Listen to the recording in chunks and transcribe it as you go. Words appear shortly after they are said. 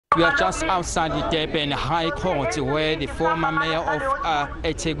We are just outside the Durban High Court, where the former mayor of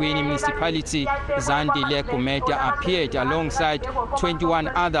eThekwini municipality, Zandile Gumede, appeared alongside 21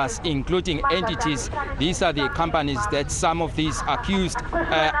 others, including entities. These are the companies that some of these accused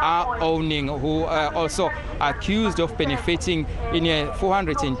are owning, who are also accused of benefiting in a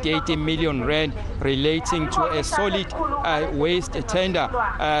 480 million rand relating to a solid waste tender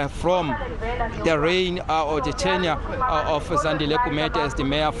from the reign or the tenure of Zandile Gumede as the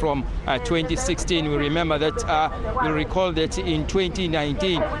mayor from 2016. We remember that, we recall that in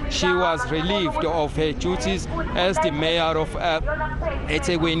 2019 she was relieved of her duties as the mayor of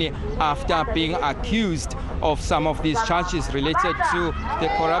eThekwini after being accused of some of these charges related to the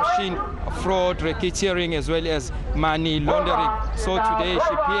corruption, fraud, racketeering, as well as money laundering. So today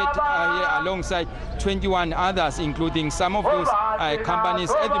she appeared here alongside 21 others, including some of those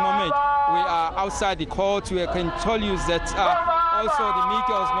companies. At the moment, we are outside the court. We can tell you that also the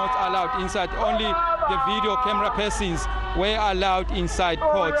media was not allowed inside. Only the video camera persons were allowed inside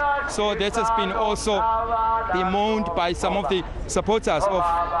court. So that has been also bemoaned by some of the supporters of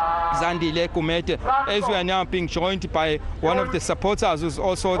Zandile Gumede, as we are now being joined by one of the supporters who's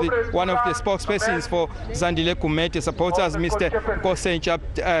also one of the spokespersons for Zandile Gumede supporters, Mr. Kosencha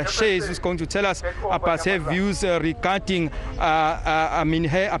Shays, who's going to tell us about her views regarding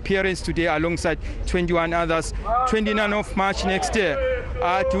her appearance today alongside 21 others, 29th of March next year.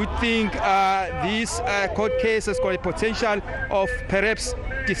 Do you think this court case has got a potential of perhaps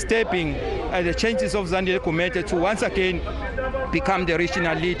disturbing the chances of Zandile Gumede to once again become the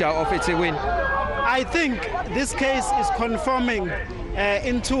regional leader of eThekwini? I think this case is confirming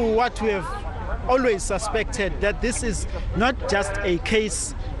into what we have always suspected, that this is not just a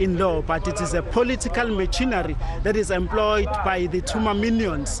case in law, but it is a political machinery that is employed by the Tuma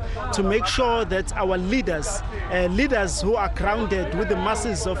minions to make sure that our leaders who are grounded with the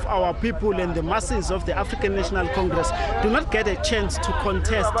masses of our people and the masses of the African National Congress do not get a chance to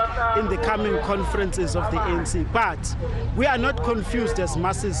contest in the coming conferences of the ANC. But we are not confused as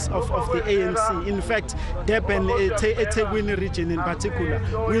masses of the ANC. In fact, Durban, eThekwini region in particular,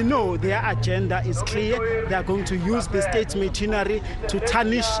 we know their agenda is clear. They are going to use the state machinery to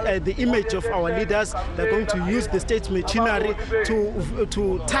tarnish the image of our leaders. They're going to use the state machinery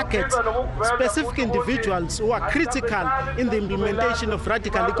to target specific individuals who are critical in the implementation of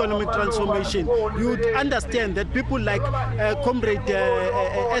radical economic transformation. You'd understand that people like Comrade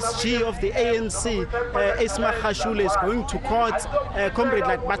SG of the ANC, Isma Khashule, is going to court. Comrade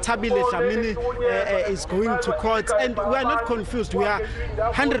like Batabile Dlamini is going to court. And we are not confused. We are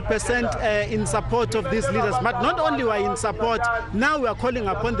 100% in support of these leaders. But not only we are in support, now we are calling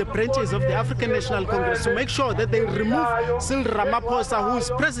upon the branches of the African National Congress to make sure that they remove Cyril Ramaphosa, whose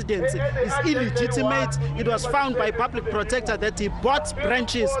presidency is illegitimate. It was found by public protector that he bought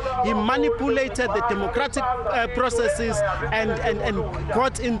branches, he manipulated the democratic processes and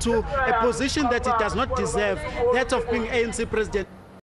got into a position that he does not deserve, that of being ANC president.